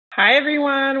Hi,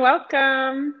 everyone.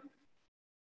 Welcome.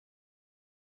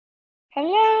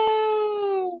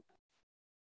 Hello.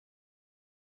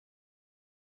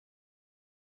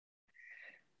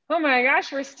 Oh my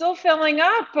gosh, we're still filling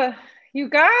up. You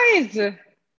guys.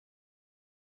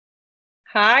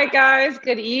 Hi, guys.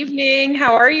 Good evening.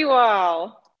 How are you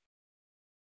all?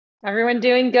 Everyone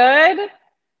doing good?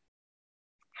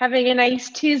 Having a nice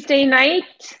Tuesday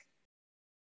night?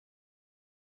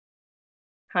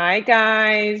 Hi,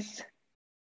 guys.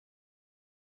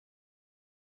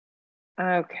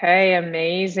 Okay,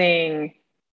 amazing.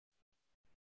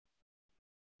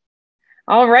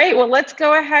 All right, well, let's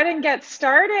go ahead and get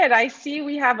started. I see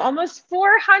we have almost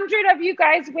 400 of you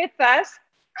guys with us,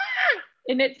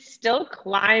 and it's still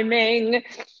climbing.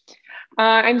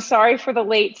 I'm sorry for the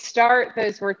late start.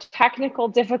 Those were technical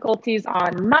difficulties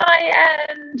on my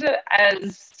end,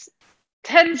 as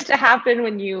tends to happen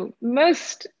when you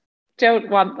most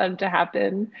don't want them to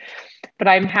happen. But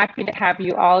I'm happy to have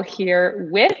you all here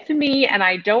with me, and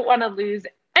I don't want to lose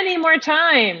any more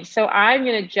time. So I'm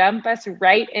going to jump us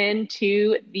right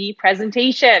into the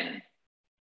presentation.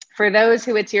 For those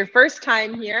who it's your first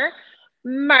time here,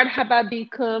 marhaba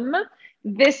bikum.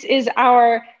 This is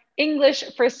our English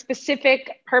for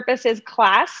Specific Purposes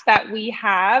class that we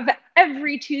have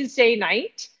every Tuesday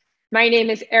night. My name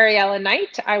is Ariella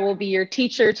Knight. I will be your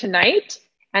teacher tonight.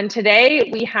 And today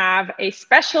we have a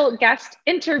special guest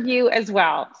interview as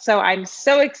well. So I'm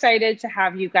so excited to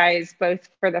have you guys both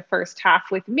for the first half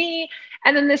with me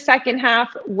and then the second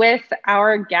half with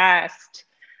our guest.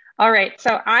 All right,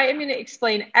 so I am going to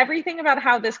explain everything about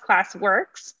how this class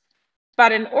works.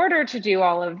 But in order to do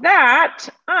all of that,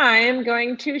 I'm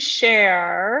going to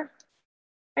share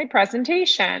my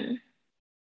presentation.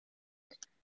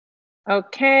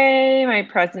 Okay, my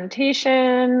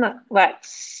presentation.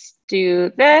 Let's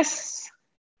do this.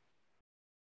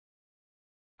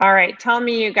 All right, tell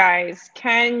me, you guys,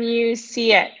 can you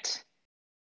see it?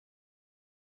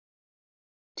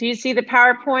 Do you see the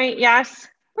PowerPoint? Yes?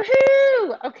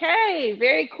 Woohoo! Okay,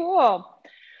 very cool.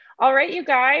 All right, you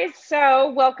guys,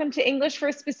 so welcome to English for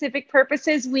Specific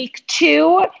Purposes Week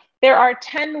 2. There are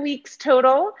 10 weeks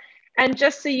total. And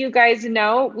just so you guys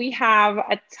know, we have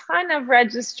a ton of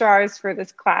registrars for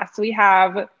this class. We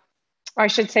have, or I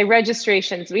should say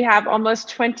registrations. We have almost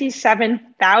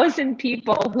 27,000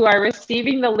 people who are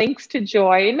receiving the links to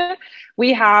join.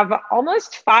 We have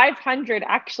almost 500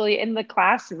 actually in the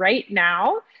class right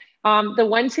now. The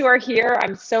ones who are here,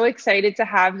 I'm so excited to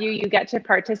have you. You get to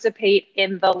participate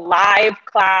in the live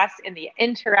class, in the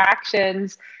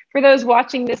interactions. For those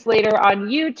watching this later on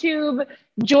YouTube,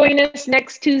 join us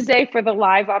next Tuesday for the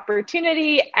live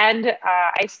opportunity. And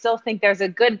I still think there's a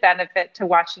good benefit to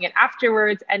watching it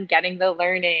afterwards and getting the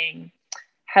learning.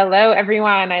 Hello,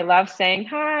 everyone. I love saying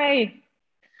hi.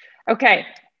 Okay.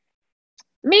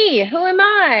 Me, who am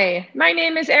I? My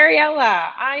name is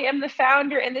Ariella. I am the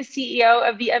founder and the CEO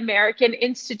of the American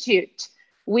Institute.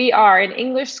 We are an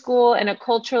English school and a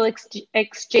cultural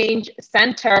exchange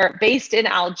center based in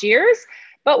Algiers,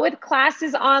 but with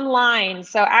classes online.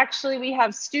 So actually we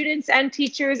have students and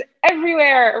teachers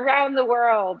everywhere around the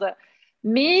world.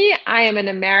 Me, I am an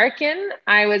American.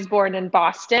 I was born in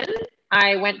Boston.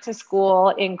 I went to school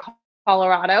in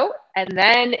Colorado and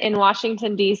then in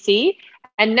Washington, D.C.,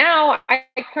 and now I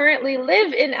currently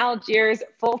live in Algiers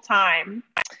full time.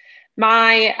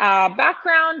 My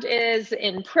background is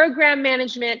in program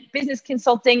management, business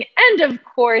consulting, and of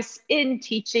course in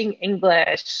teaching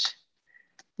English.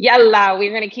 Yalla,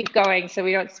 we're going to keep going so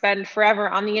we don't spend forever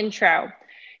on the intro.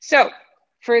 So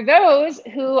for those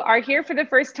who are here for the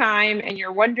first time and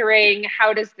you're wondering,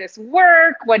 how does this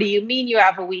work? What do you mean you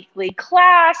have a weekly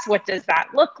class? What does that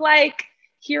look like?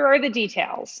 Here are the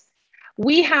details.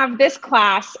 We have this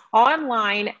class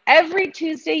online every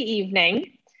Tuesday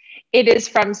evening. It is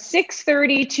from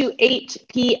 6:30 to 8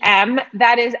 p.m.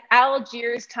 That is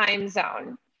Algiers time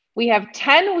zone. We have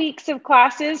 10 weeks of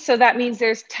classes, so that means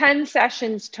there's 10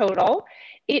 sessions total.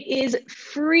 It is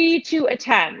free to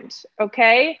attend,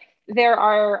 okay? There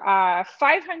are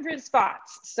 500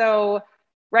 spots. So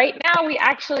right now we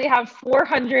actually have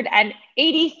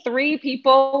 483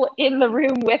 people in the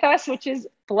room with us, which is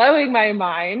blowing my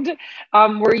mind.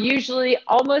 We're usually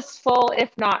almost full,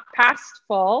 if not past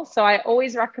full. So I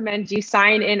always recommend you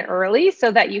sign in early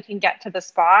so that you can get to the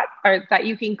spot or that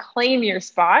you can claim your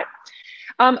spot.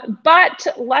 But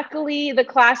luckily, the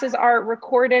classes are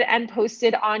recorded and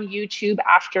posted on YouTube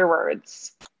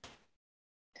afterwards.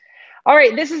 All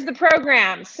right, this is the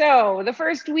program. So the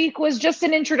first week was just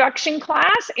an introduction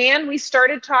class, and we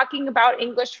started talking about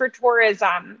English for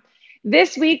tourism.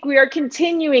 This week, we are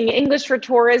continuing English for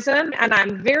Tourism, and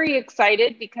I'm very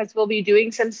excited because we'll be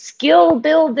doing some skill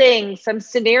building, some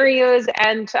scenarios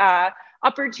and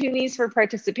opportunities for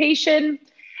participation.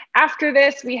 After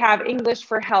this, we have English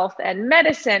for Health and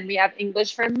Medicine. We have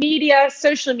English for Media,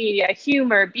 Social Media,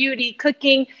 Humor, Beauty,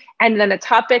 Cooking, and then a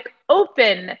topic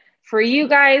open for you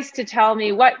guys to tell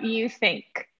me what you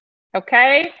think,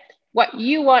 okay? What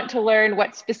you want to learn,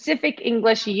 what specific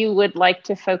English you would like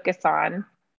to focus on.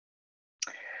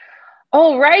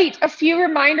 All right, a few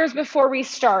reminders before we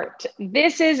start.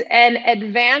 This is an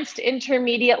advanced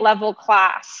intermediate level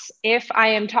class. If I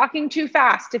am talking too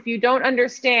fast, if you don't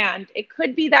understand, it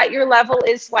could be that your level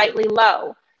is slightly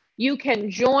low. You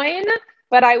can join,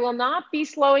 but I will not be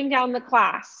slowing down the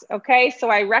class, okay? So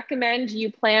I recommend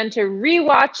you plan to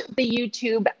rewatch the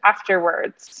YouTube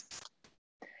afterwards.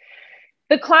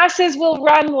 The classes will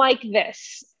run like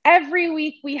this. Every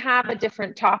week we have a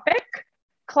different topic.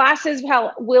 Classes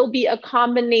will be a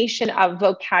combination of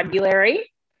vocabulary,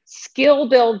 skill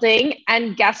building,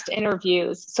 and guest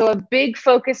interviews. So a big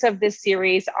focus of this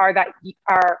series are that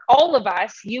all of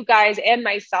us, you guys and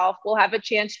myself, will have a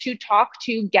chance to talk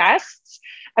to guests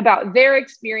about their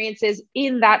experiences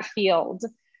in that field.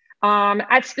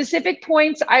 At specific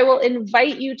points, I will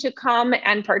invite you to come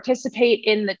and participate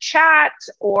in the chat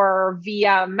or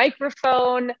via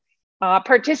microphone.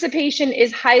 Participation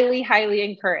is highly, highly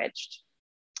encouraged.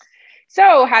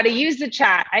 So how to use the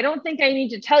chat. I don't think I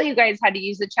need to tell you guys how to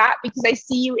use the chat because I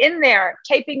see you in there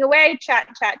typing away, chat.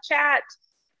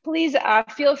 Please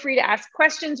feel free to ask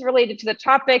questions related to the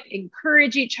topic,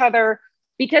 encourage each other.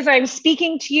 Because I'm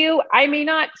speaking to you, I may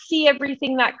not see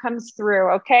everything that comes through,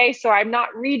 okay? So I'm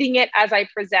not reading it as I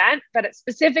present, but at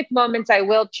specific moments I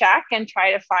will check and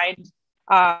try to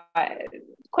find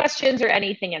questions or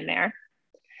anything in there.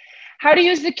 How to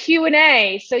use the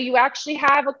Q&A. So you actually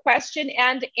have a question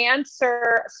and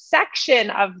answer section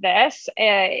of this.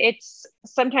 It's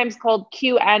sometimes called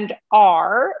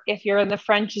Q&R if you're in the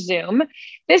French Zoom.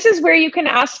 This is where you can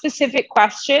ask specific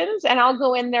questions, and I'll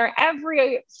go in there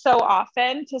every so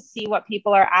often to see what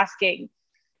people are asking.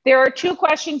 There are two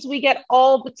questions we get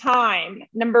all the time.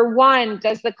 Number one,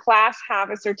 does the class have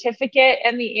a certificate?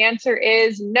 And the answer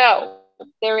is no.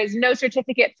 There is no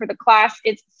certificate for the class.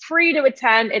 It's free to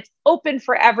attend. It's open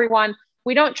for everyone.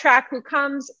 We don't track who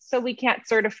comes, so we can't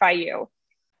certify you.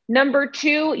 Number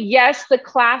two, yes, the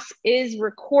class is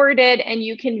recorded and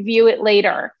you can view it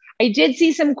later. I did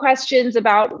see some questions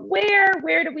about where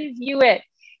do we view it?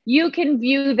 You can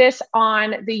view this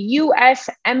on the U.S.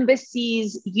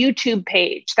 Embassy's YouTube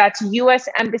page. That's U.S.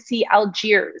 Embassy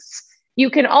Algiers. You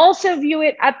can also view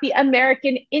it at the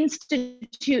American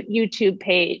Institute YouTube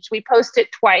page. We post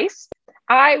it twice.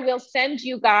 I will send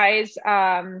you guys,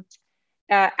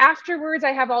 afterwards,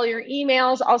 I have all your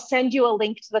emails. I'll send you a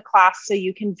link to the class so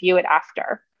you can view it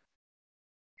after.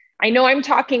 I know I'm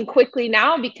talking quickly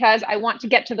now because I want to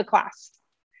get to the class.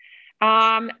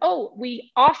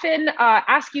 We often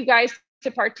ask you guys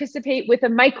to participate with a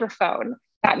microphone.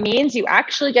 That means you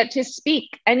actually get to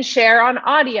speak and share on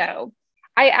audio.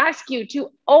 I ask you to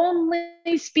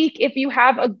only speak if you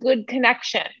have a good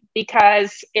connection,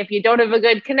 because if you don't have a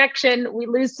good connection, we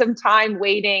lose some time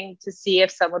waiting to see if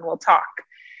someone will talk.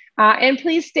 And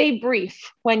please stay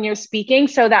brief when you're speaking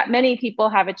so that many people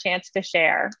have a chance to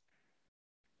share.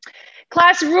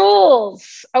 Class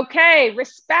rules. Okay,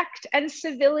 respect and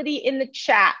civility in the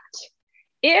chat.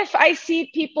 If I see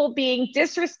people being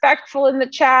disrespectful in the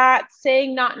chat,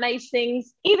 saying not nice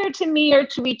things, either to me or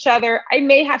to each other, I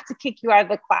may have to kick you out of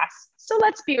the class. So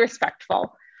let's be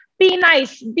respectful. Be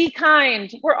nice, be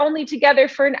kind. We're only together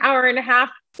for an hour and a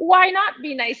half. Why not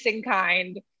be nice and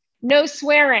kind? No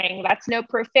swearing, that's no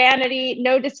profanity,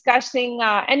 no discussing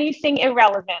anything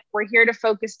irrelevant. We're here to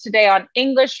focus today on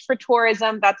English for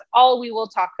tourism. That's all we will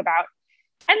talk about.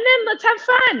 And then let's have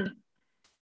fun.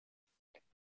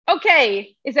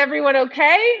 Okay, is everyone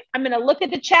okay? I'm gonna look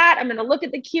at the chat. I'm gonna look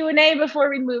at the Q&A before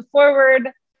we move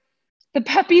forward. The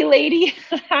puppy lady,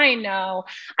 I know.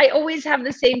 I always have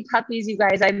the same puppies, you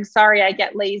guys. I'm sorry, I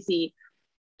get lazy.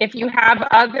 If you have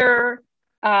other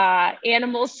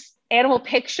animal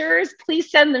pictures,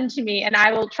 please send them to me and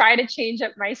I will try to change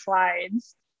up my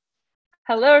slides.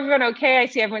 Hello, everyone, okay? I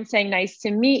see everyone saying nice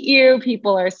to meet you.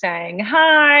 People are saying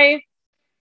hi.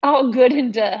 All good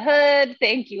in the hood.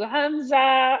 Thank you,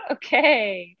 Hamza.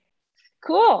 Okay,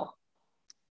 cool.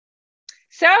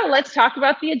 So let's talk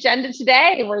about the agenda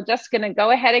today. We're just going to go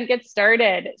ahead and get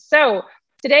started. So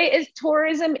today is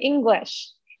Tourism English.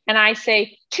 And I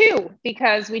say two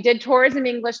because we did Tourism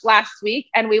English last week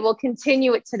and we will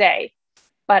continue it today.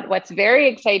 But what's very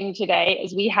exciting today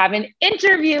is we have an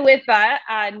interview with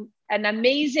an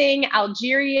amazing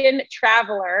Algerian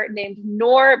traveler named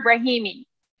Noor Brahimi.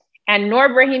 And Noor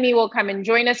Brahimi will come and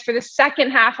join us for the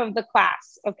second half of the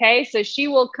class. Okay, so she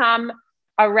will come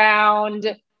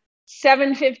around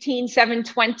 7:15,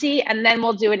 7:20, and then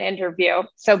we'll do an interview.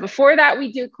 So before that,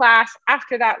 we do class.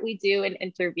 After that, we do an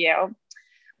interview.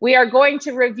 We are going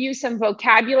to review some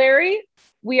vocabulary.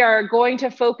 We are going to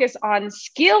focus on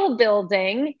skill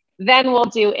building. Then we'll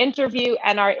do interview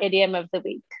and our idiom of the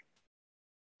week.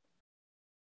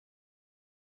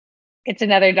 It's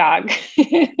another dog.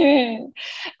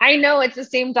 I know it's the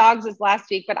same dogs as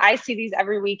last week, but I see these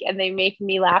every week and they make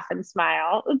me laugh and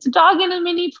smile. It's a dog in a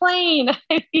mini plane.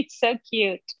 It's so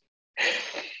cute.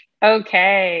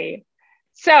 Okay.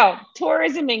 So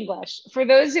tourism English. For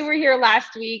those who were here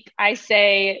last week, I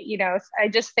say, I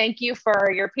just thank you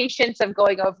for your patience of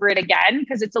going over it again,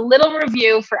 because it's a little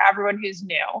review for everyone who's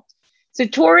new. So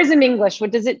tourism English,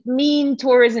 what does it mean,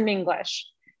 tourism English?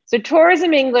 So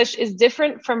tourism English is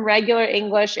different from regular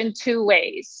English in two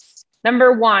ways.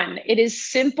 Number one, it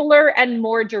is simpler and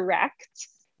more direct.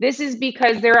 This is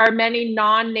because there are many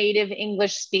non-native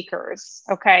English speakers,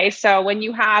 okay? So when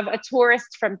you have a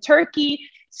tourist from Turkey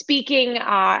speaking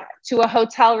to a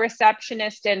hotel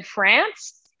receptionist in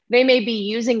France, they may be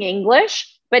using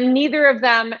English, but neither of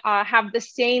them have the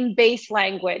same base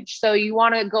language. So you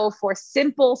want to go for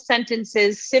simple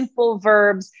sentences, simple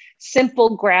verbs,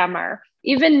 simple grammar.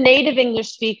 Even native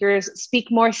English speakers speak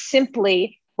more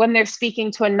simply when they're speaking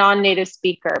to a non-native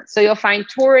speaker. So you'll find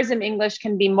tourism English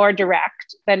can be more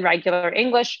direct than regular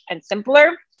English and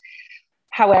simpler.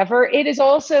 However, it is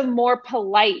also more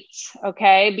polite,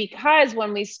 okay? Because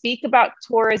when we speak about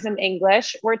tourism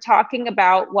English, we're talking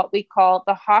about what we call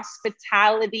the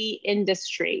hospitality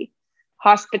industry.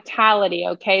 Hospitality,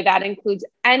 okay? That includes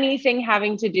anything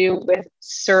having to do with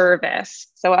service.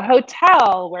 So a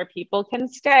hotel where people can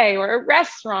stay, or a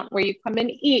restaurant where you come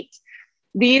and eat.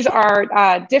 These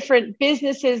are different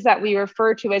businesses that we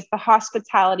refer to as the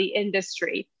hospitality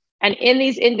industry. And in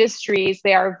these industries,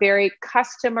 they are very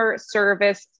customer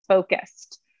service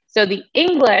focused. So the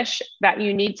English that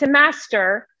you need to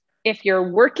master if you're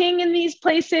working in these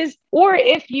places, or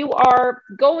if you are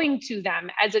going to them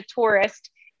as a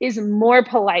tourist, is more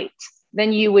polite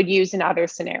than you would use in other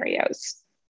scenarios.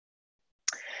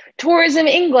 Tourism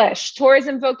English,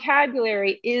 tourism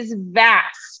vocabulary is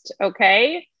vast,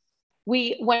 okay?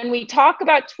 When we talk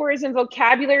about tourism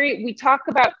vocabulary, we talk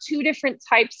about two different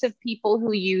types of people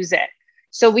who use it.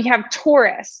 So we have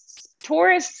tourists.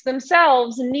 Tourists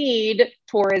themselves need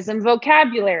tourism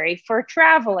vocabulary for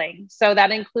traveling. So that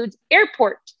includes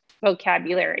airport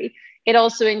vocabulary. It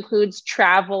also includes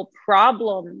travel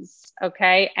problems,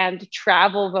 okay, and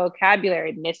travel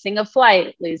vocabulary, missing a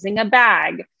flight, losing a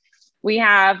bag. We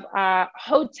have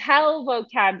hotel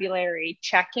vocabulary,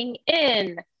 checking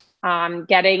in,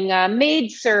 getting a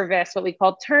maid service, what we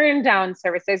call turn down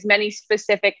service. There's many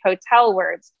specific hotel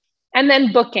words. And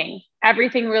then booking,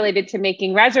 everything related to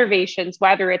making reservations,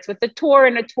 whether it's with a tour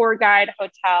and a tour guide,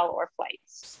 hotel, or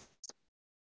flights.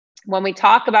 When we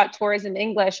talk about tourism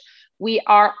English, we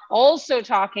are also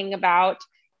talking about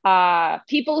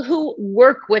people who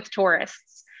work with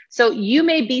tourists. So you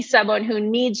may be someone who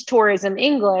needs tourism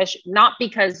English, not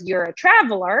because you're a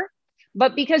traveler,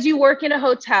 but because you work in a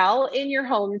hotel in your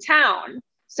hometown.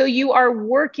 So you are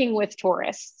working with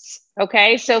tourists,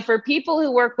 okay? So for people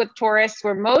who work with tourists,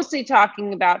 we're mostly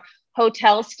talking about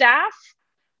hotel staff,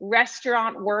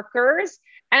 restaurant workers,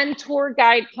 and tour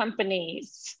guide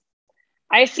companies.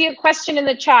 I see a question in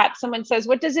the chat. Someone says,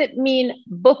 what does it mean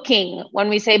booking when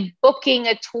we say booking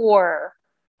a tour?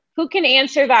 Who can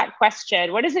answer that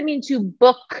question? What does it mean to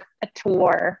book a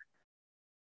tour?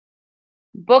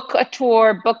 Book a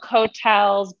tour, book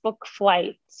hotels, book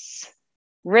flights.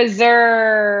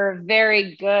 Reserve,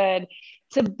 very good.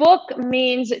 To book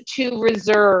means to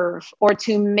reserve or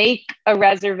to make a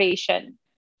reservation.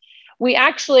 We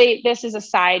actually, this is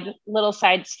a little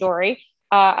side story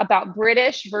about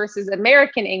British versus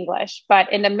American English.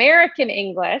 But in American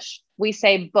English, we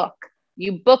say book.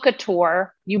 You book a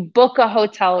tour, you book a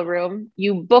hotel room,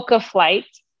 you book a flight.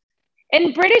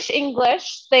 In British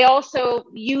English, they also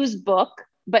use book,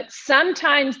 but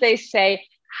sometimes they say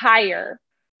hire.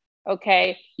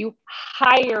 Okay, you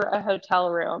hire a hotel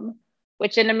room,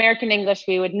 which in American English,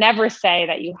 we would never say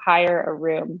that you hire a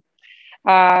room.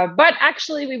 But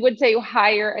actually, we would say you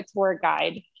hire a tour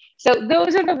guide. So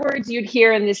those are the words you'd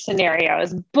hear in these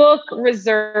scenarios: book,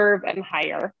 reserve, and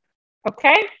hire.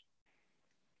 Okay?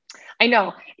 I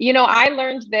know. I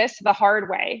learned this the hard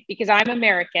way because I'm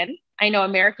American. I know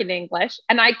American English.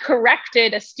 And I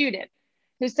corrected a student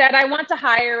who said, I want to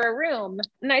hire a room.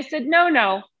 And I said,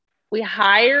 no. We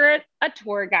hire a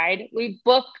tour guide, we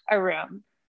book a room.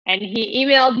 And he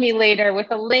emailed me later with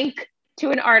a link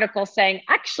to an article saying,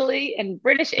 actually, in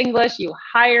British English, you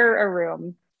hire a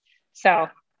room. So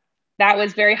that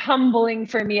was very humbling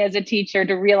for me as a teacher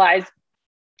to realize,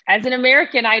 as an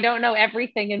American, I don't know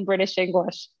everything in British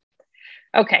English.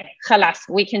 Okay, khalas,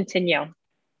 we continue.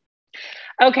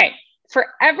 Okay, for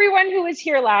everyone who was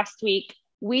here last week,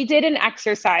 we did an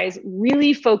exercise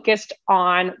really focused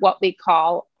on what we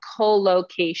call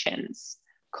collocations.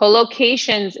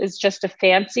 Collocations is just a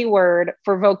fancy word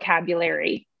for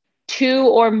vocabulary, 2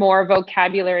 or more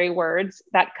vocabulary words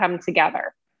that come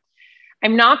together.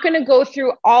 I'm not going to go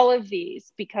through all of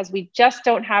these because we just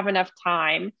don't have enough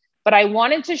time, but I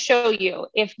wanted to show you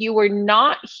if you were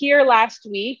not here last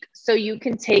week so you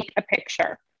can take a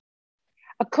picture.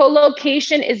 A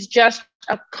collocation is just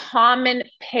a common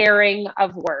pairing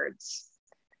of words,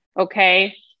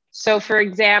 okay? So for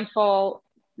example,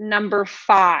 number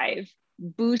 5,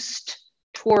 boost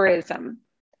tourism.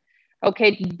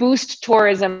 Okay, boost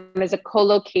tourism is a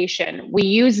collocation. We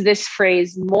use this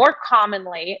phrase more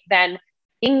commonly than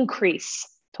increase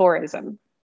tourism.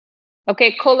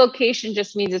 Okay, collocation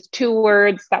just means it's 2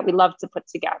 words that we love to put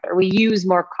together. We use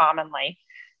more commonly.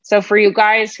 So for you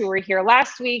guys who were here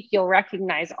last week, you'll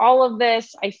recognize all of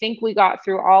this. I think we got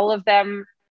through all of them,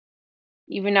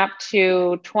 even up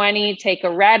to 20, take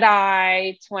a red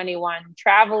eye, 21,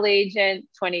 travel agent,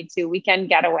 22, weekend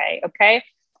getaway, okay?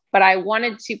 But I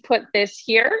wanted to put this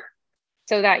here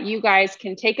so that you guys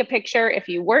can take a picture if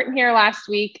you weren't here last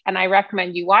week, and I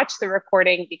recommend you watch the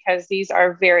recording because these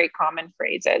are very common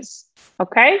phrases,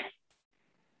 okay?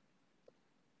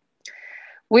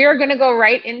 We are gonna go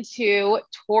right into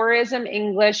tourism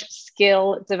English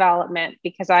skill development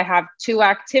because I have 2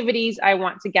 activities I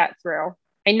want to get through.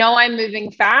 I know I'm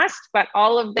moving fast, but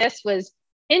all of this was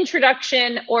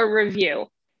introduction or review.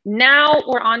 Now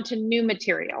we're on to new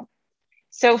material.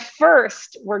 So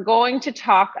first, we're going to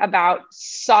talk about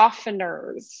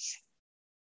softeners.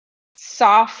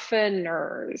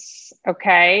 Softeners,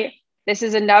 okay? This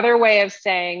is another way of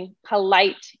saying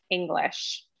polite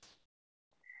English.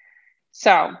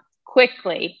 So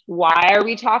quickly, why are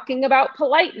we talking about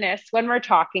politeness when we're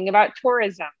talking about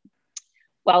tourism?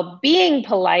 Well, being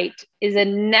polite is a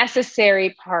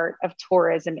necessary part of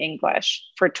tourism English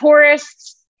for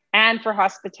tourists and for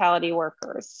hospitality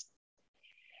workers.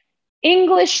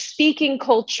 English-speaking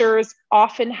cultures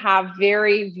often have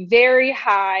very, very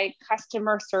high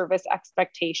customer service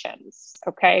expectations,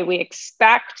 okay? We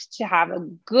expect to have a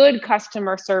good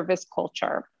customer service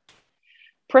culture.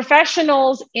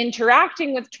 Professionals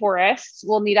interacting with tourists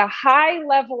will need a high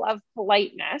level of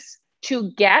politeness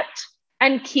to get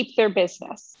and keep their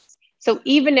business. So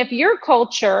even if your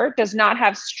culture does not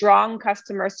have strong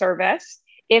customer service,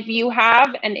 if you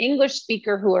have an English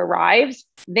speaker who arrives,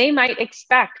 they might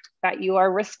expect that you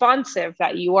are responsive,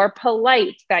 that you are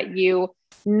polite, that you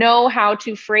know how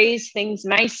to phrase things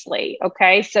nicely,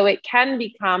 okay? So it can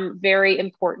become very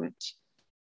important.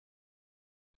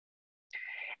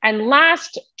 And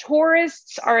last,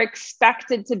 tourists are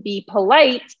expected to be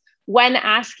polite when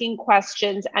asking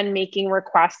questions and making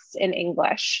requests in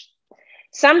English.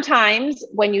 Sometimes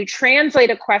when you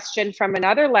translate a question from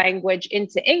another language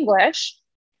into English,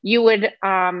 you would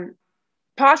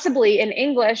possibly in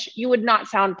English, you would not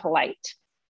sound polite.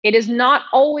 It is not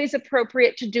always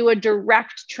appropriate to do a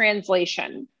direct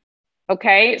translation.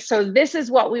 Okay, so this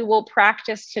is what we will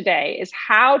practice today, is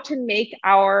how to make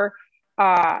our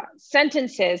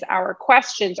sentences, our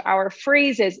questions, our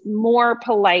phrases more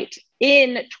polite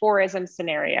in tourism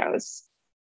scenarios.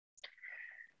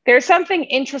 There's something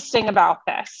interesting about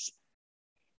this.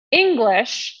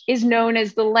 English is known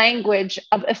as the language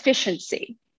of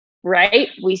efficiency, right?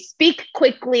 We speak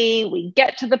quickly, we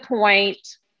get to the point.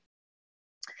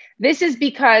 This is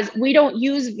because we don't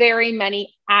use very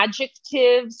many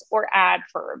adjectives or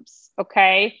adverbs,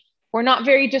 okay? We're not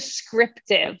very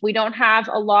descriptive. We don't have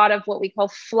a lot of what we call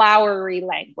flowery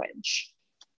language.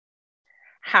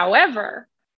 However,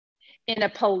 in a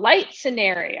polite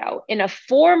scenario, in a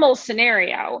formal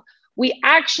scenario, we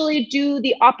actually do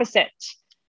the opposite.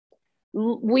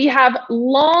 We have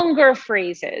longer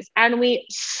phrases and we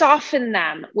soften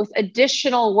them with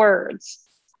additional words,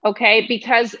 okay?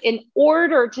 Because in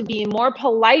order to be more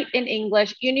polite in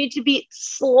English, you need to be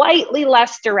slightly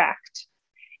less direct.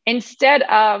 Instead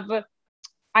of,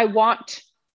 I want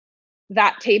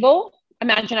that table,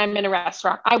 imagine I'm in a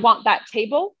restaurant, I want that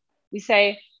table, we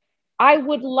say, I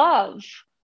would love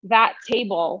that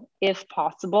table if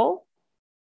possible,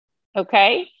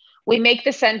 okay? We make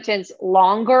the sentence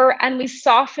longer and we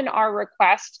soften our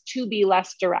request to be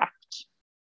less direct.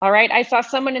 All right. I saw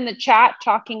someone in the chat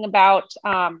talking about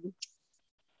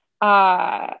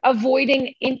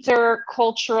avoiding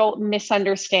intercultural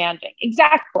misunderstanding.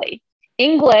 Exactly.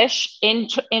 English in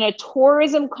a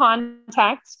tourism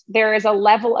context, there is a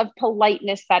level of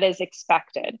politeness that is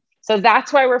expected. So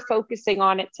that's why we're focusing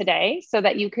on it today, so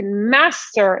that you can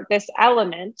master this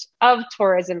element of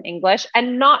tourism English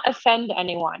and not offend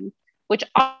anyone, which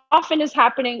often is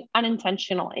happening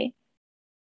unintentionally.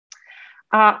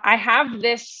 I have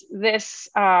this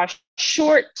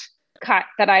shortcut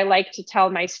that I like to tell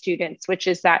my students, which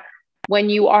is that when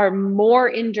you are more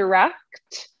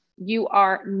indirect, you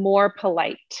are more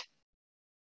polite.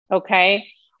 Okay?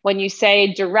 When you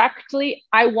say directly,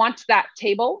 I want that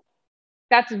table,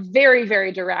 that's very,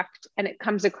 very direct, and it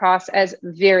comes across as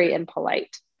very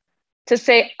impolite. To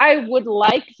say, I would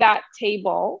like that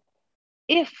table,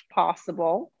 if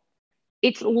possible,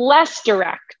 it's less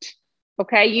direct.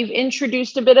 Okay, you've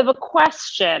introduced a bit of a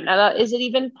question. Is it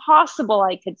even possible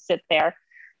I could sit there?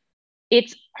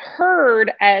 It's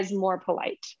heard as more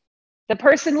polite. The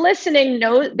person listening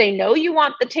they know you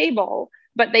want the table,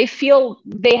 but they feel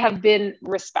they have been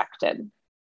respected.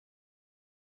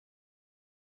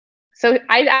 So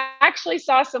I actually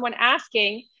saw someone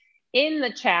asking in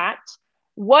the chat,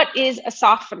 what is a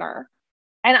softener?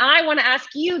 And I want to ask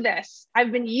you this.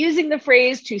 I've been using the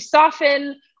phrase to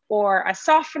soften or a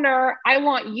softener. I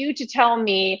want you to tell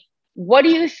me, what do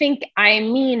you think I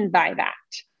mean by that?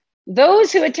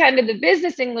 Those who attended the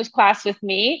business English class with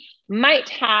me might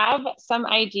have some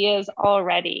ideas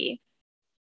already.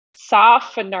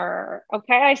 Softener.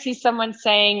 Okay, I see someone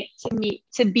saying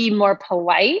to be more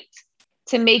polite,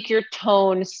 to make your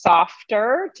tone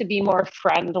softer, to be more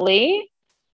friendly.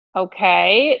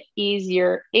 Okay,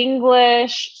 easier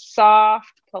English,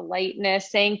 soft,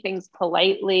 politeness, saying things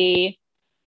politely.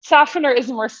 Softener is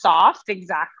more soft,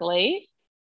 exactly.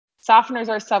 Softeners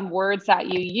are some words that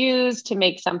you use to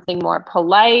make something more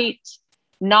polite,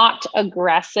 not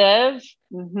aggressive,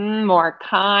 more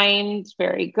kind,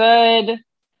 very good.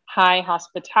 High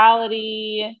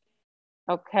hospitality,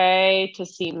 okay,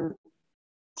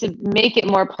 to make it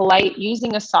more polite,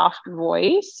 using a soft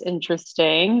voice,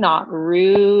 interesting, not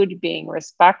rude, being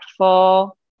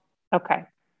respectful. Okay.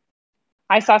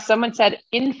 I saw someone said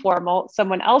informal,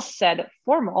 someone else said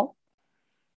formal.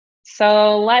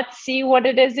 So let's see what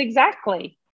it is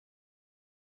exactly.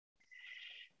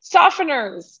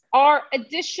 Softeners are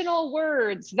additional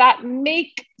words that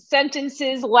make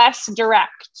sentences less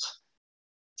direct.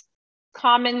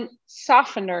 Common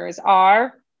softeners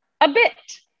are a bit,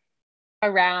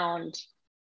 around,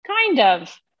 kind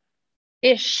of,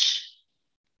 ish,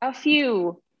 a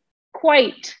few,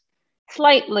 quite,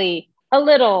 slightly, a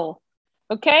little.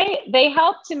 Okay, they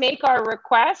help to make our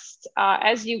request,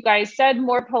 as you guys said,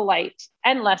 more polite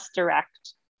and less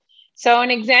direct. So an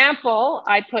example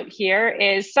I put here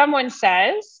is someone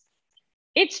says,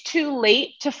 it's too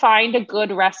late to find a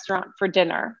good restaurant for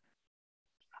dinner.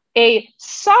 A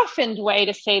softened way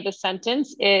to say the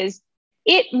sentence is,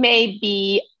 it may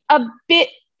be a bit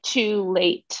too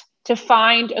late to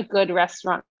find a good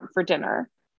restaurant for dinner.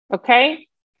 Okay?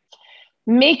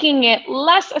 Making it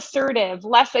less assertive,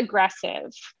 less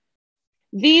aggressive.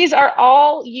 These are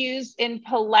all used in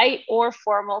polite or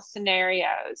formal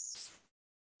scenarios.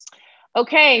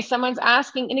 Okay, someone's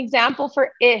asking an example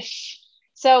for ish.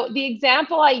 So the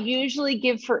example I usually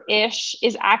give for ish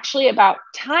is actually about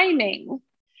timing.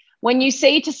 When you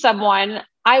say to someone,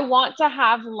 I want to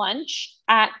have lunch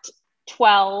at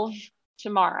 12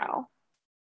 tomorrow.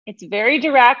 It's very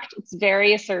direct, it's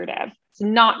very assertive, it's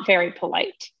not very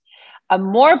polite. A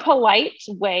more polite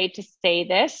way to say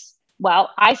this, well,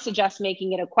 I suggest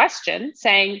making it a question,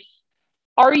 saying,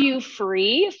 are you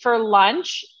free for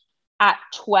lunch at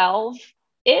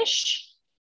 12-ish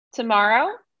tomorrow?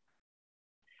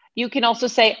 You can also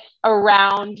say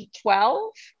around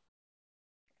 12.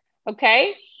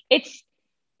 Okay, it's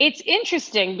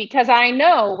interesting because I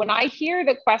know when I hear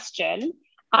the question,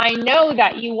 I know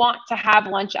that you want to have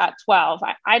lunch at 12.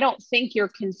 I don't think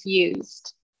you're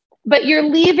confused, but you're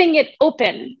leaving it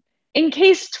open in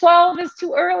case 12 is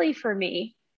too early for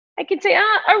me. I could say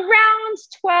around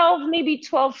 12, maybe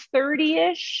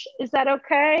 12:30-ish. Is that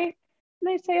okay? And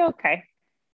they say, okay.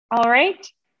 All right.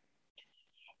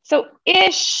 So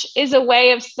ish is a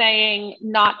way of saying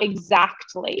not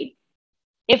exactly.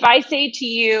 If I say to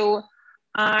you,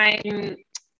 I'm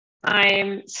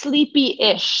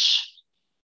sleepy-ish,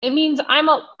 it means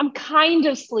I'm kind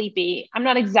of sleepy. I'm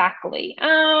not exactly.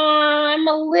 I'm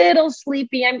a little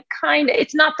sleepy. I'm kind of,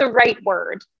 it's not the right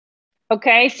word.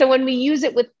 Okay. So when we use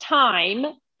it with time,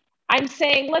 I'm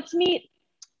saying, let's meet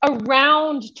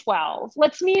around 12.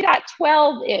 Let's meet at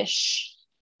 12-ish.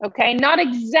 Okay, not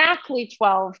exactly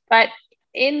 12, but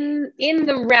in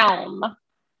the realm.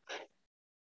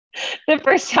 The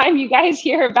first time you guys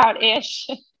hear about ish.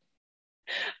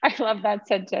 I love that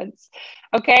sentence.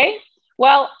 Okay,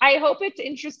 well, I hope it's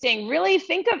interesting. Really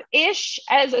think of ish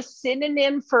as a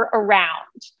synonym for around.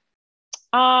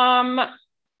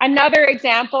 Another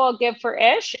example I'll give for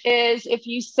ish is if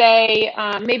you say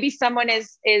maybe someone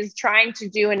is trying to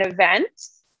do an event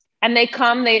and they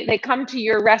come to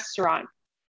your restaurant.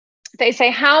 They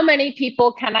say, how many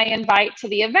people can I invite to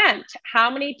the event? How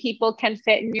many people can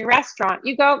fit in your restaurant?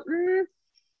 You go,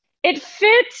 it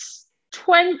fits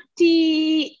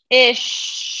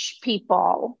 20-ish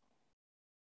people.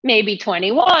 Maybe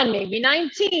 21, maybe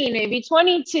 19, maybe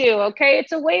 22. Okay,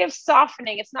 it's a way of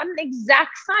softening. It's not an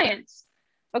exact science.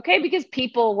 Okay, because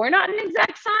people, we're not an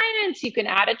exact science. You can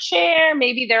add a chair.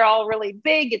 Maybe they're all really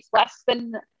big. It's less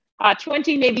than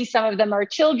 20. Maybe some of them are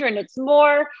children. It's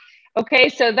more. Okay,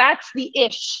 so that's the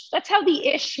ish. That's how the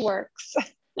ish works.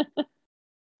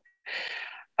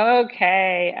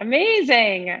 Okay,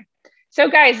 amazing. So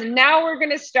guys, now we're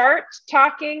going to start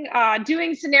talking,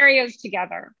 doing scenarios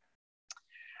together.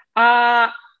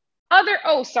 Before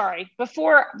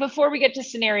we get to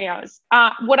scenarios,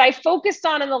 what I focused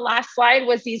on in the last slide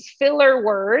was these filler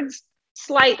words,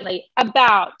 slightly,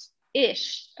 about,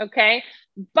 ish, okay?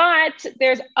 But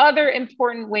there's other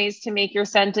important ways to make your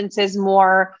sentences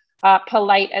more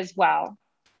polite as well.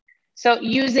 So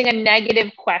using a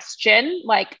negative question,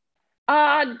 like,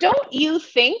 don't you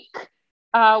think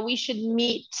we should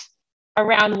meet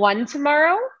around 1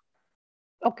 tomorrow?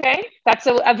 Okay, that's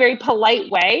a very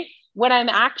polite way. What I'm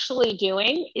actually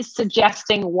doing is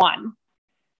suggesting 1.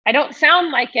 I don't sound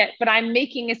like it, but I'm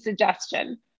making a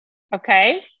suggestion.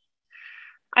 Okay.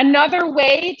 Another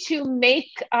way to make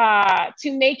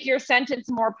your sentence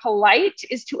more polite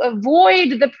is to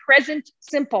avoid the present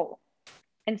simple.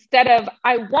 Instead of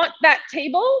I want that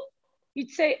table, you'd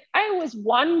say, I was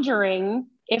wondering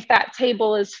if that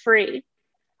table is free.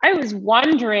 I was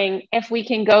wondering if we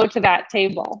can go to that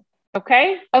table.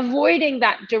 Okay, avoiding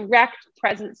that direct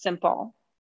present simple.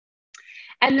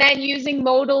 And then using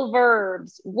modal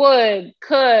verbs, would,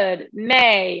 could,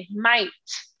 may, might,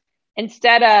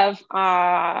 instead of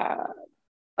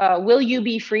will you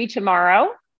be free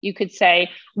tomorrow? You could say,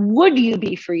 would you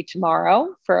be free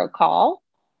tomorrow for a call?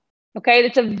 Okay,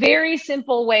 that's a very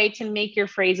simple way to make your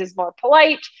phrases more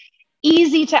polite,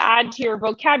 easy to add to your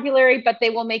vocabulary, but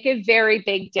they will make a very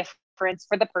big difference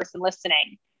for the person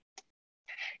listening.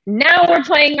 Now we're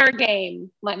playing our game.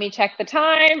 Let me check the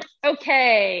time.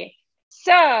 Okay,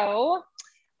 so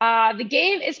the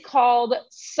game is called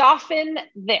Soften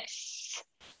This.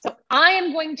 So I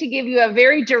am going to give you a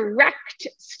very direct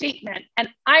statement, and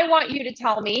I want you to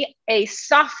tell me a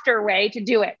softer way to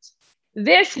do it.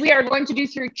 This we are going to do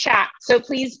through chat. So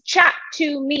please chat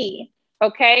to me,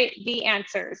 okay, the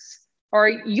answers or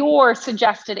your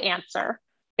suggested answer.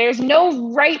 There's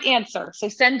no right answer, so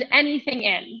send anything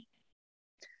in.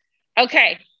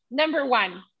 Okay, number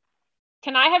 1,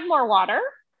 can I have more water?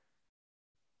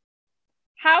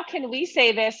 How can we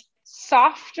say this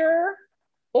softer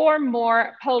or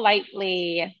more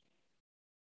politely?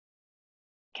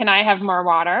 Can I have more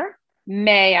water?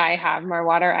 May I have more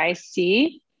water? I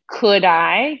see. Could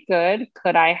I? Good.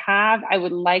 Could I have? I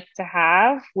would like to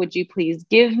have. Would you please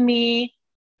give me?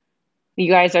 You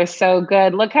guys are so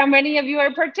good. Look how many of you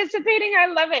are participating. I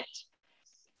love it.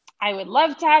 I would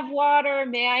love to have water.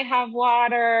 May I have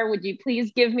water? Would you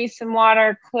please give me some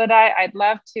water? Could I? I'd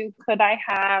love to. Could I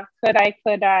have? Could I?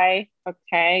 Could I?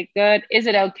 Okay, good. Is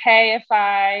it okay if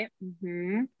I?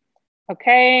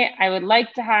 Okay, I would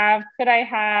like to have. Could I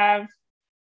have?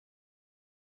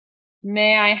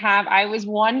 May I have? I was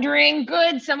wondering.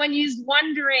 Good. Someone used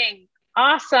wondering.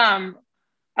 Awesome.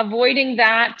 Avoiding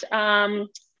that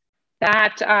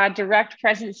direct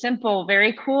present simple.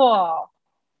 Very cool.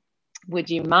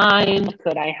 Would you mind?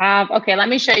 Could I have? Okay, let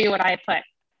me show you what I put.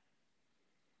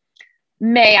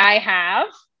 May I have?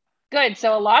 Good.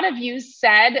 So a lot of you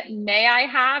said, may I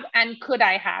have and could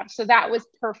I have? So that was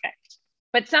perfect.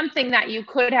 But something that you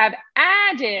could have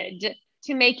added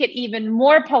to make it even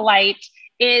more polite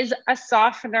is a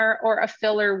softener or a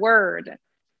filler word.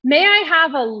 May I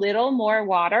have a little more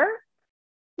water?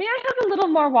 May I have a little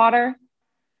more water?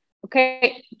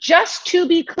 Okay, just to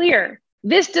be clear,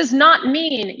 this does not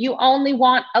mean you only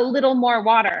want a little more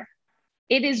water.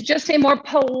 It is just a more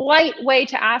polite way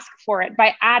to ask for it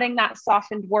by adding that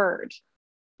softened word.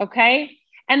 Okay,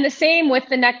 and the same with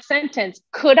the next sentence.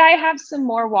 Could I have some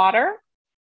more water?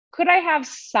 Could I have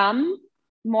some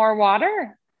more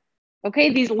water?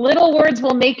 Okay, these little words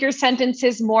will make your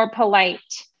sentences more polite.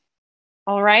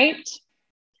 All right.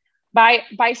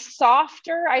 By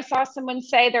softer, I saw someone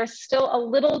say they're still a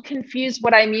little confused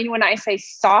what I mean when I say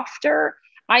softer.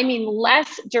 I mean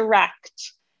less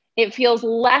direct. It feels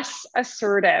less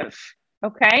assertive.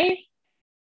 Okay.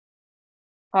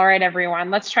 All right,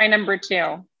 everyone, let's try number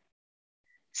 2.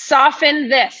 Soften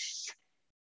this.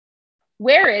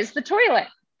 Where is the toilet?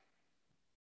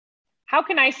 How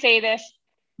can I say this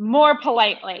more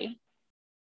politely?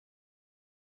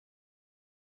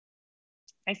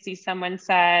 I see someone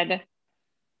said,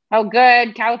 oh,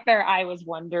 good, Kauthar, I was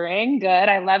wondering. Good,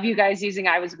 I love you guys using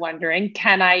I was wondering.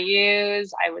 Can I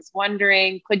use I was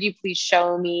wondering? Could you please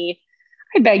show me?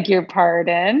 I beg your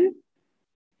pardon.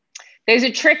 There's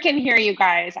a trick in here, you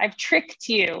guys. I've tricked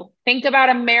you. Think about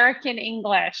American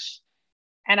English.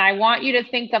 And I want you to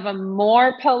think of a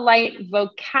more polite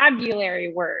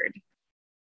vocabulary word.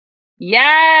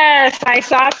 Yes, I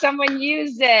saw someone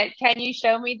use it. Can you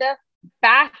show me the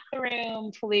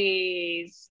bathroom,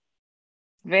 please?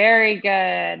 Very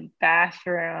good,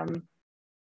 bathroom.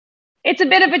 It's a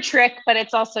bit of a trick, but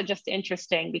it's also just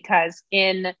interesting because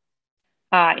in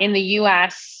the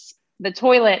US, the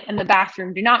toilet and the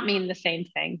bathroom do not mean the same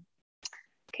thing.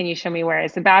 Can you show me where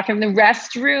is the bathroom? The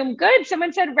restroom. Good.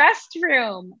 Someone said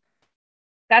restroom.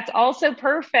 That's also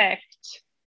perfect.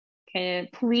 Can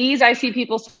please, I see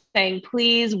people saying,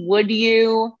 please, would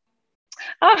you?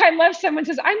 Oh, I love someone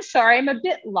says, I'm sorry, I'm a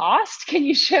bit lost. Can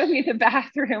you show me the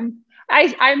bathroom?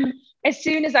 I'm as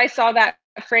soon as I saw that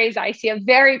phrase, I see a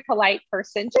very polite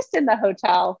person just in the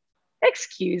hotel.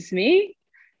 Excuse me.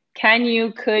 Can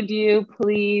you, could you,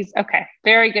 please? Okay,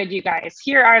 very good, you guys.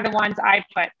 Here are the ones I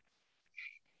put.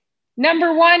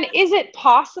 Number 1, is it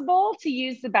possible to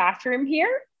use the bathroom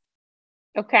here?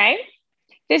 Okay.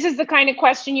 This is the kind of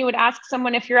question you would ask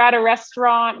someone if you're at a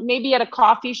restaurant, maybe at a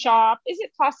coffee shop. Is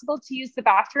it possible to use the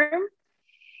bathroom?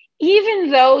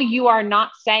 Even though you are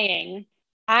not saying,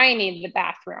 I need the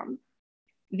bathroom,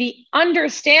 the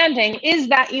understanding is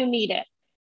that you need it.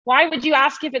 Why would you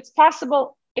ask if it's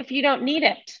possible if you don't need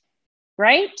it,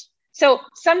 right? So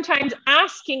sometimes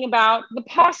asking about the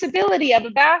possibility of a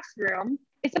bathroom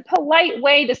is a polite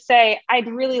way to say, I'd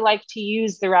really like to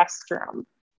use the restroom,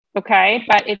 okay?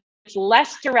 But it's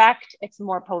less direct, it's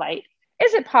more polite.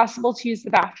 Is it possible to use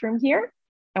the bathroom here?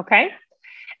 Okay.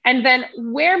 And then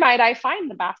where might I find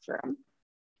the bathroom?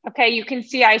 Okay, you can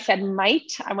see I said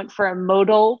might. I went for a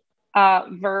modal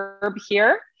verb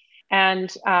here.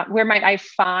 And where might I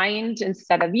find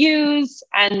instead of use,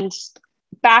 and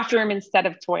bathroom instead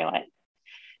of toilet.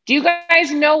 Do you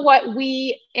guys know what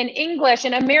we, in English,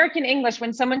 in American English,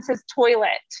 when someone says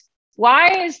toilet,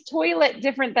 why is toilet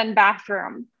different than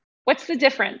bathroom? What's the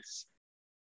difference?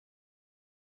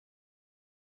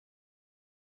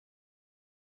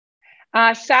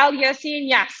 Sal Yasin,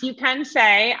 yes, you can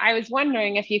say, I was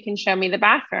wondering if you can show me the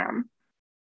bathroom.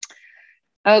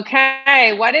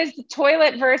 Okay, what is the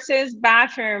toilet versus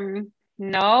bathroom?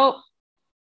 No,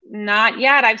 not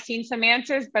yet. I've seen some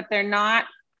answers, but they're not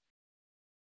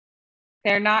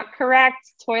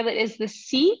correct. Toilet is the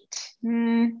seat.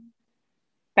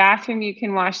 Bathroom, you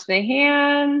can wash the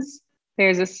hands.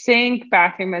 There's a sink.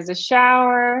 Bathroom has a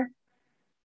shower.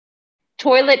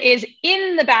 Toilet is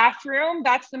in the bathroom.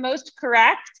 That's the most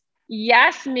correct.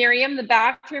 Yes, Miriam, the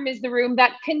bathroom is the room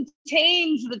that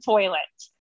contains the toilet.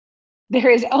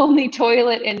 There is only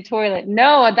toilet in toilet.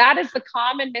 No, that is the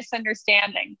common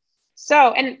misunderstanding.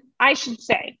 So, and I should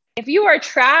say, if you are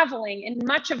traveling in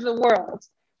much of the world,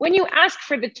 when you ask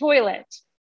for the toilet,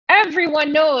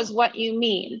 everyone knows what you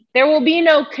mean. There will be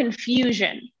no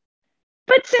confusion.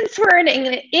 But since we're in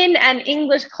an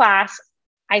English class,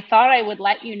 I thought I would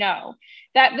let you know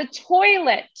that the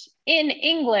toilet in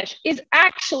English is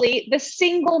actually the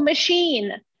single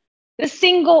machine, the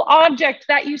single object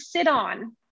that you sit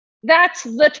on. That's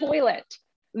the toilet.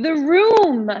 The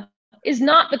room is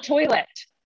not the toilet.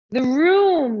 The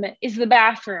room is the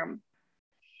bathroom.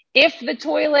 If the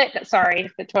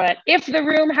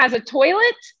room has a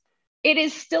toilet, it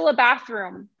is still a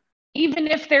bathroom, even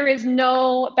if there is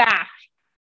no bath.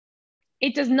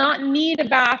 It does not need a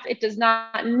bath. It does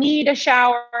not need a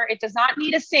shower. It does not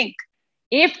need a sink.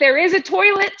 If there is a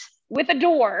toilet with a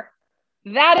door,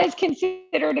 that is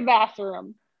considered a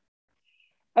bathroom.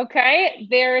 Okay,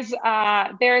 there's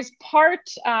other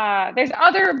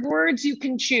words you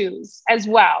can choose as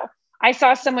well. I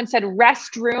saw someone said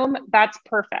restroom. That's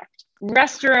perfect.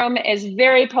 Restroom is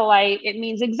very polite. It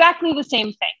means exactly the same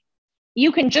thing.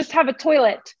 You can just have a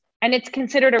toilet and it's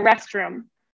considered a restroom.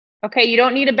 Okay, you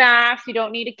don't need a bath. You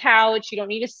don't need a couch. You don't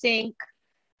need a sink.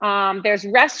 There's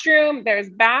restroom. There's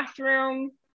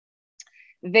bathroom.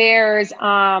 There's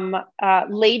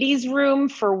ladies' room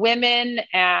for women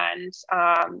and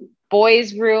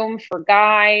boys' room for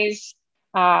guys.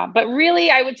 But really,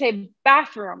 I would say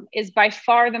bathroom is by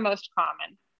far the most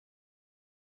common.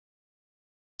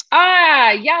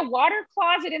 Yeah, water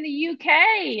closet in the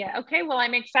UK. Okay, well,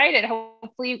 I'm excited.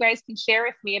 Hopefully you guys can share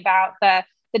with me about the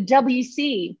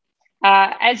WC.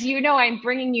 As you know, I'm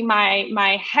bringing you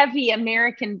my heavy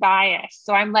American bias,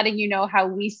 so I'm letting you know how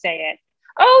we say it.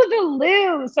 Oh, the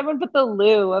loo. Someone put the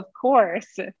loo, of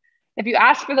course. If you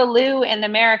ask for the loo in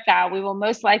America, we will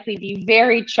most likely be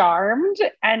very charmed,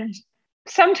 and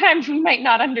sometimes we might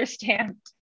not understand.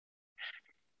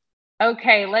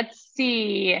 Okay, let's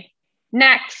see.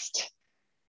 Next,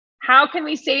 how can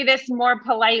we say this more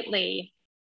politely?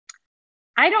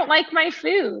 I don't like my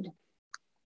food.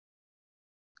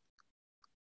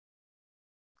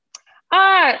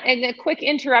 And a quick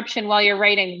interruption while you're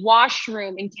writing.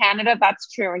 Washroom in Canada, that's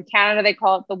true. In Canada, they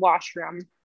call it the washroom.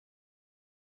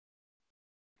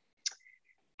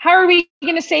 How are we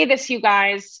going to say this, you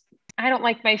guys? I don't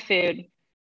like my food.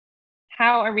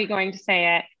 How are we going to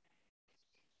say it?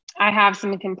 I have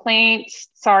some complaints.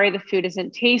 Sorry, the food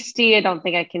isn't tasty. I don't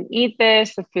think I can eat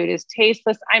this. The food is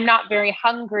tasteless. I'm not very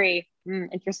hungry.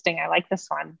 Interesting. I like this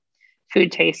one.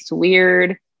 Food tastes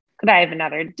weird. Could I have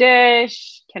another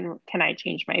dish? Can I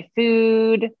change my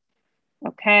food?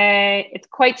 Okay. It's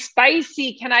quite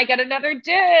spicy. Can I get another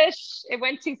dish? It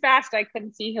went too fast. I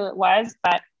couldn't see who it was,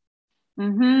 but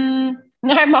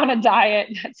I'm on a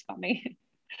diet. That's funny.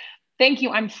 Thank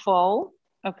you. I'm full.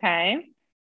 Okay.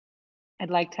 I'd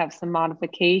like to have some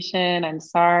modification. I'm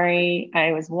sorry.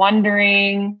 I was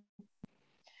wondering.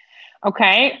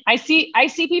 Okay. I see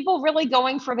people really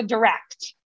going for the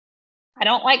direct. I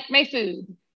don't like my food.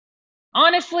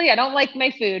 Honestly, I don't like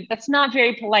my food. That's not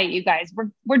very polite, you guys.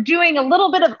 We're doing a little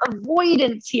bit of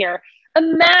avoidance here.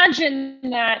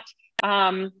 Imagine that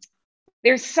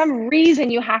there's some reason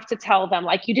you have to tell them,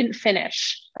 like you didn't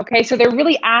finish. Okay, so they're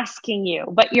really asking you,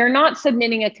 but you're not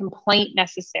submitting a complaint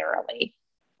necessarily.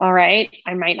 All right,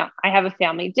 I have a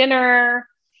family dinner.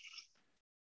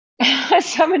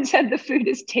 Someone said the food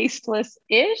is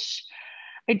tasteless-ish.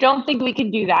 I don't think we can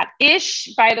do that.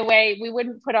 Ish, by the way, we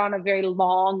wouldn't put on a very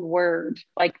long word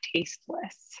like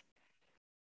tasteless.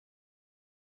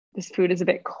 This food is a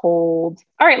bit cold.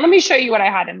 All right, let me show you what I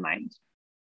had in mind.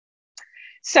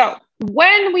 So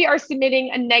when we are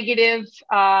submitting a negative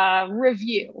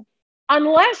review,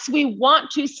 unless we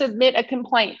want to submit a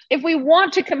complaint, if we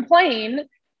want to complain,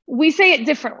 we say it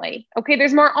differently. Okay,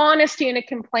 there's more honesty in a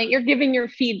complaint. You're giving your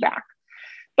feedback.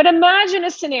 But imagine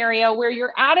a scenario where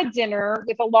you're at a dinner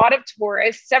with a lot of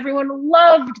tourists. Everyone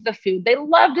loved the food. They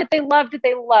loved it. They loved it.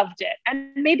 They loved it.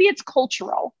 And maybe it's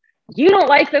cultural. You don't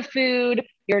like the food.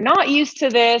 You're not used to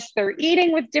this. They're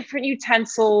eating with different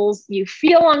utensils. You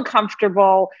feel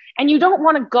uncomfortable and you don't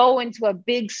want to go into a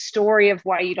big story of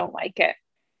why you don't like it.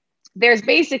 There's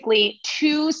basically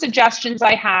two suggestions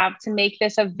I have to make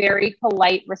this a very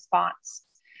polite response.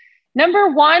 Number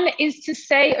one is to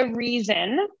say a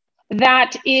reason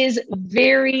that is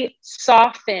very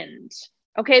softened.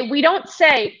 Okay, we don't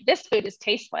say this food is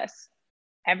tasteless.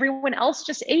 Everyone else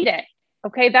just ate it.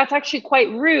 Okay, that's actually quite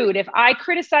rude. If I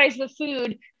criticize the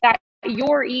food that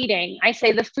you're eating, I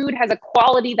say the food has a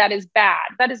quality that is bad.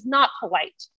 That is not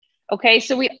polite. Okay,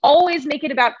 so we always make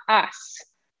it about us.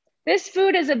 This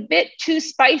food is a bit too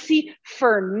spicy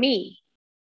for me.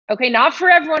 Okay, not for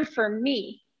everyone, for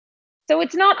me. So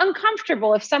it's not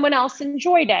uncomfortable if someone else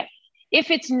enjoyed it. If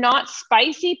it's not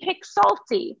spicy, pick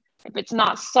salty. If it's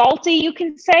not salty, you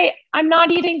can say, I'm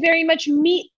not eating very much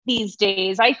meat these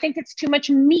days. I think it's too much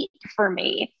meat for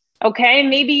me. Okay,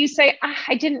 maybe you say,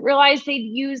 I didn't realize they'd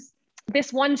use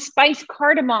this one spice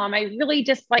cardamom. I really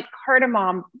dislike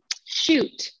cardamom.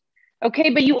 Shoot.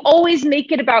 Okay, but you always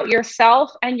make it about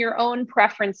yourself and your own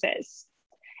preferences.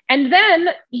 And then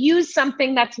use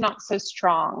something that's not so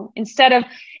strong. Instead of,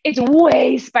 it's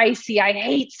way spicy, I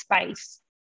hate spice.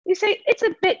 You say, it's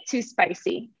a bit too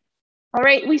spicy. All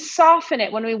right, we soften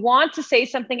it when we want to say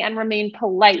something and remain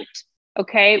polite.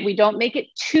 Okay, we don't make it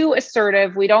too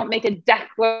assertive. We don't make a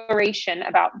declaration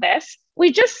about this.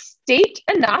 We just state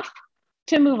enough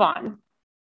to move on.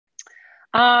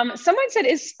 Someone said,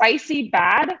 is spicy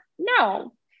bad?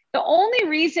 No. The only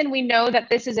reason we know that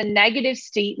this is a negative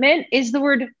statement is the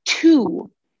word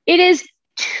too. It is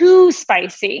too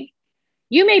spicy.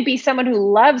 You may be someone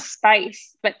who loves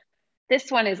spice, but this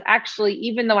one is actually,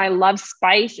 even though I love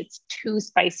spice, it's too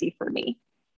spicy for me.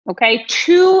 Okay,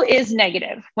 too is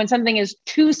negative. When something is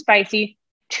too spicy,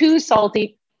 too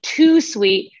salty, too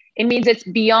sweet, it means it's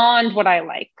beyond what I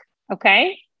like.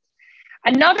 Okay.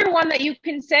 Another one that you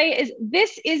can say is,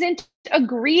 this isn't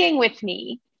agreeing with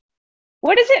me.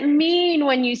 What does it mean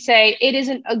when you say it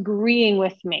isn't agreeing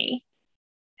with me?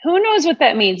 Who knows what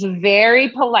that means? Very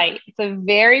polite. It's a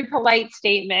very polite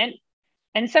statement.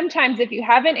 And sometimes if you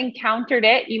haven't encountered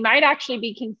it, you might actually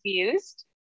be confused.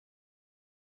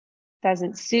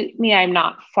 Doesn't suit me. I'm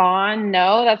not fond.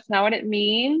 No, that's not what it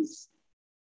means.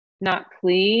 Not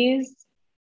pleased.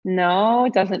 No,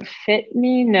 it doesn't fit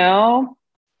me. No.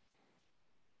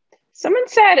 Someone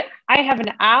said, I have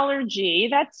an allergy.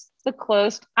 That's the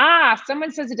close.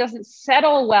 Someone says it doesn't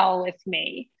settle well with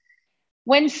me.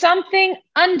 When something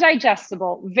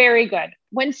undigestible, very good.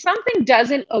 When something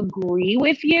doesn't agree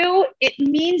with you, it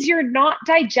means you're not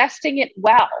digesting it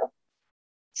well.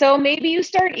 So maybe you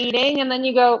start eating and then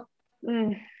you go,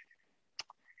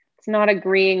 it's not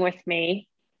agreeing with me.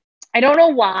 I don't know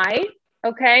why.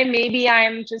 Okay, maybe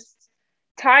I'm just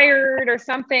tired or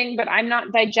something, but I'm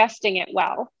not digesting it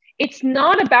well. It's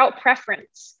not about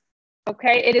preference.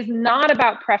 Okay, it is not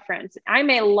about preference. I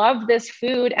may love this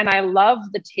food and I love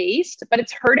the taste, but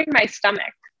it's hurting my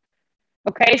stomach.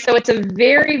 Okay, so it's a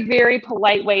very, very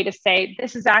polite way to say,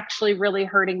 this is actually really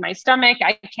hurting my stomach.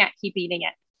 I can't keep eating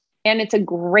it. And it's a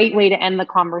great way to end the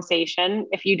conversation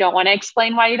if you don't want to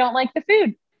explain why you don't like the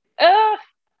food.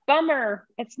 Bummer.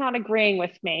 It's not agreeing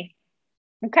with me.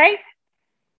 Okay.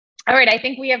 All right, I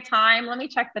think we have time. Let me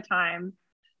check the time.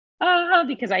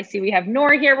 Because I see we have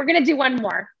Nora here. We're going to do one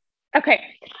more. Okay,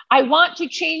 I want to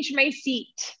change my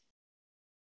seat.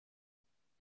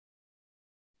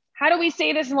 How do we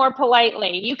say this more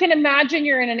politely? You can imagine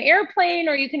you're in an airplane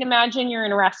or you can imagine you're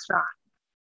in a restaurant.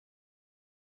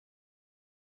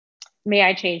 May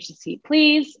I change the seat,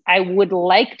 please? I would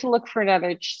like to look for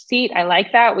another seat. I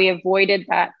like that. We avoided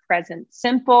that present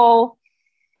simple.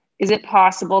 Is it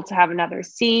possible to have another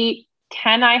seat?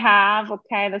 Can I have?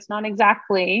 Okay, that's not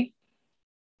exactly.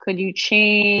 Could you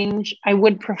change? I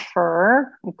would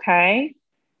prefer. Okay.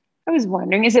 I was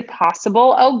wondering, is it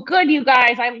possible? Oh, good, you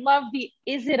guys. I love the,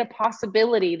 is it a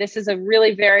possibility? This is a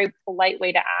really very polite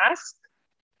way to ask.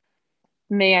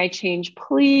 May I change,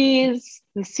 please?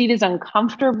 The seat is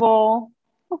uncomfortable.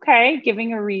 Okay,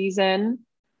 giving a reason.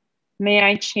 May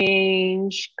I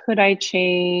change? Could I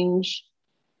change?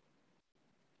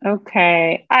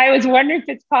 Okay. I was wondering if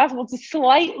it's possible to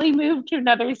slightly move to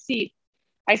another seat.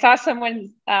 I saw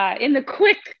someone in the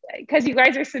quick, because you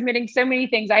guys are submitting so many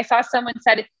things, I saw someone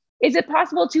said, is it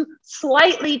possible to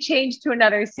slightly change to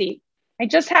another seat? I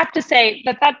just have to say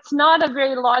that that's not a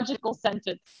very logical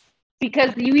sentence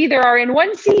because you either are in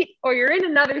one seat or you're in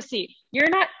another seat. You're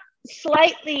not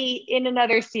slightly in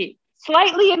another seat.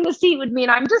 Slightly in the seat would mean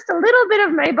I'm just a little bit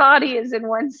of my body is in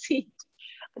one seat.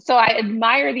 So I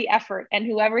admire the effort, and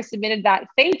whoever submitted that,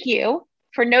 thank you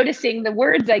for noticing the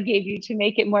words I gave you to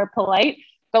make it more polite.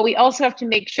 But we also have to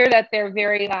make sure that they're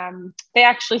very, they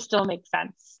actually still make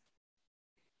sense.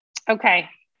 Okay,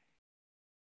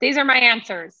 these are my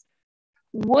answers.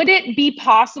 Would it be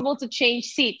possible to change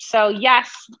seats? So yes,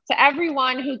 to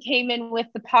everyone who came in with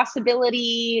the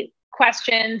possibility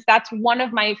questions, that's one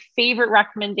of my favorite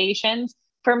recommendations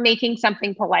for making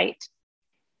something polite.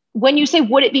 When you say,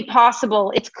 would it be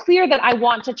possible? It's clear that I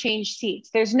want to change seats.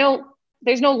 There's no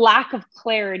lack of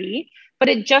clarity, but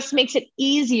it just makes it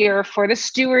easier for the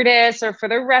stewardess or for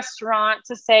the restaurant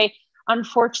to say,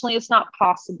 unfortunately, it's not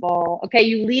possible. Okay,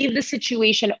 you leave the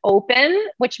situation open,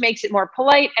 which makes it more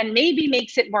polite and maybe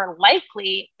makes it more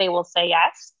likely they will say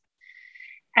yes.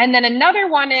 And then another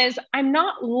one is, I'm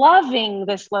not loving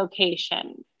this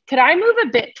location. Could I move a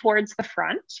bit towards the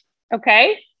front?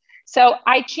 Okay, so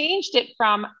I changed it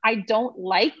from I don't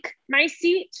like my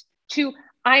seat to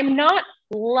I'm not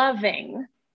loving.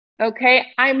 Okay,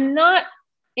 I'm not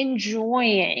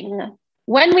enjoying.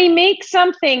 When we make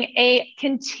something a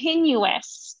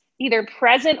continuous, either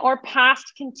present or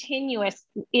past continuous,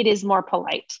 it is more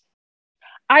polite.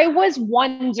 I was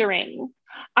wondering,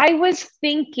 I was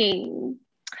thinking,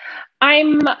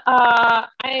 I'm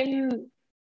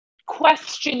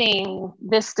questioning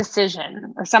this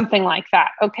decision or something like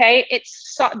that. Okay,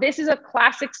 this is a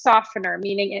classic softener,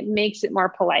 meaning it makes it more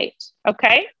polite.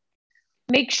 Okay.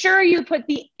 Make sure you put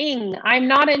the ing. I'm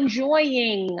not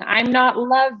enjoying. I'm not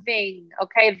loving.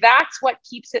 Okay, that's what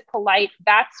keeps it polite.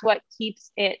 That's what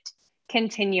keeps it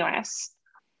continuous.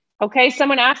 Okay,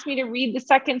 someone asked me to read the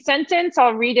second sentence.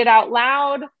 I'll read it out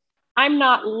loud. I'm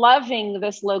not loving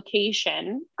this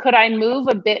location. Could I move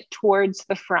a bit towards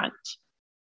the front?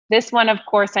 This one, of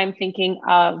course, I'm thinking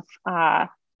of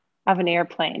an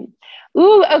airplane.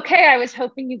 Ooh, okay, I was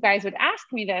hoping you guys would ask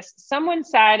me this. Someone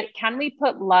said, can we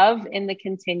put love in the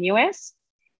continuous?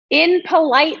 In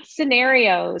polite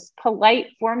scenarios, polite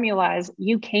formulas,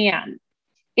 you can.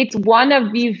 It's one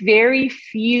of the very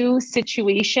few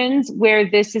situations where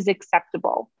this is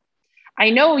acceptable. I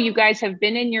know you guys have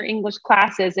been in your English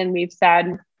classes and we've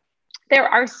said there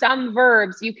are some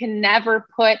verbs you can never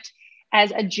put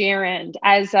as a gerund,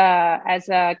 as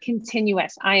a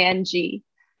continuous ing.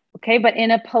 Okay, but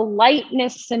in a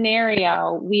politeness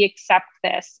scenario, we accept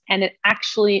this and it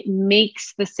actually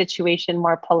makes the situation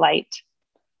more polite.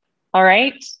 All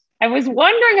right. I was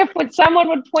wondering if someone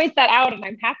would point that out, and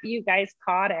I'm happy you guys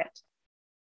caught it.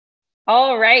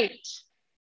 All right.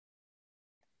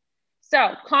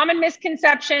 So common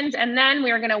misconceptions, and then we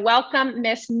are going to welcome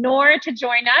Miss Noor to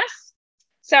join us.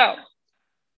 So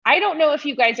I don't know if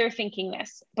you guys are thinking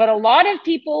this, but a lot of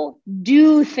people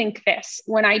do think this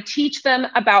when I teach them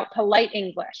about polite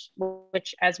English,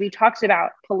 which, as we talked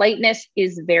about, politeness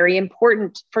is very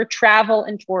important for travel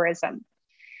and tourism.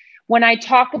 When I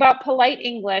talk about polite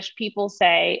English, people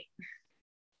say,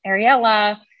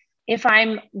 Ariella, if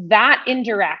I'm that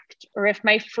indirect, or if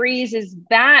my phrase is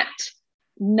that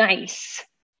nice,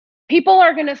 people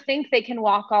are going to think they can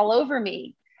walk all over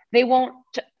me. They won't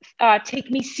take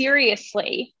me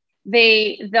seriously.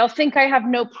 They'll think I have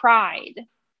no pride.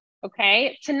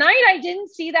 Okay. Tonight, I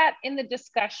didn't see that in the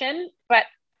discussion, but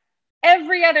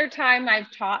every other time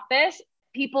I've taught this,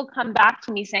 people come back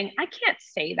to me saying, I can't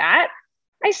say that.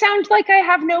 I sound like I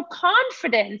have no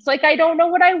confidence, like I don't know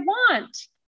what I want.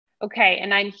 Okay.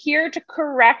 And I'm here to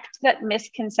correct that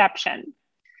misconception.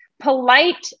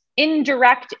 Polite,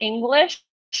 indirect English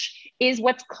is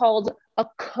what's called a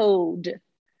code.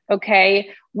 Okay.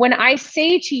 When I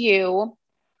say to you,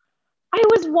 I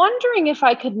was wondering if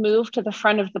I could move to the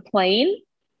front of the plane,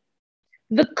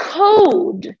 the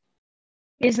code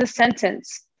is the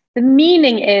sentence. The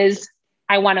meaning is,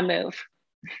 I want to move.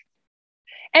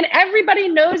 And everybody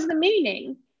knows the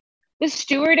meaning. The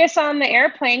stewardess on the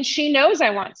airplane, she knows I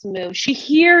want to move. She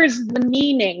hears the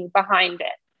meaning behind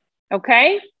it.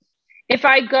 Okay. If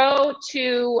I go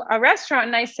to a restaurant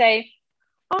and I say,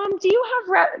 do you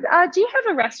have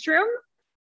a restroom?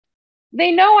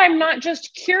 They know I'm not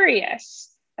just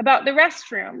curious about the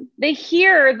restroom. They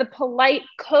hear the polite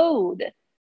code.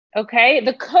 Okay.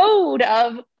 The code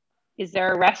of, is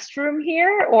there a restroom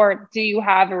here? Or do you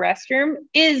have a restroom?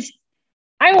 Is,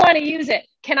 I want to use it.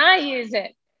 Can I use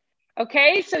it?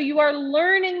 Okay. So you are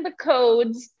learning the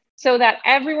codes so that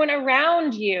everyone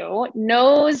around you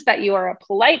knows that you are a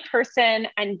polite person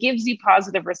and gives you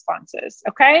positive responses.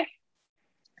 Okay.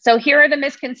 So here are the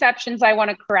misconceptions I want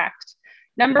to correct.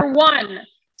 Number one,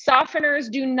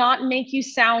 softeners do not make you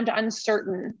sound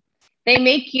uncertain. They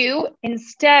make you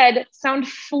instead sound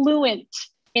fluent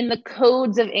in the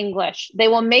codes of English. They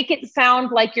will make it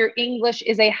sound like your English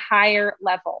is a higher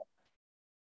level.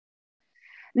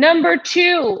 Number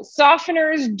two,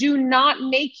 softeners do not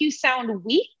make you sound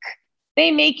weak.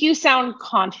 They make you sound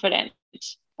confident.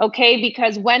 Okay,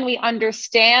 because when we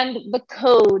understand the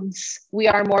codes, we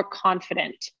are more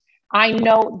confident. I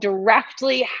know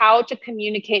directly how to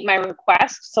communicate my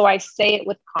request, so I say it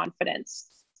with confidence.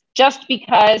 Just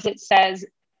because it says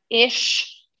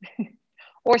ish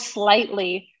or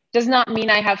slightly does not mean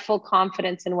I have full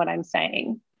confidence in what I'm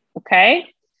saying, okay?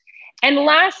 And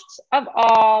last of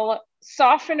all,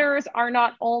 softeners are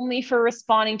not only for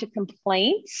responding to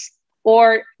complaints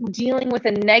or dealing with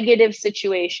a negative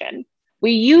situation.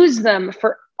 We use them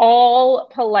for all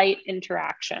polite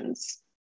interactions.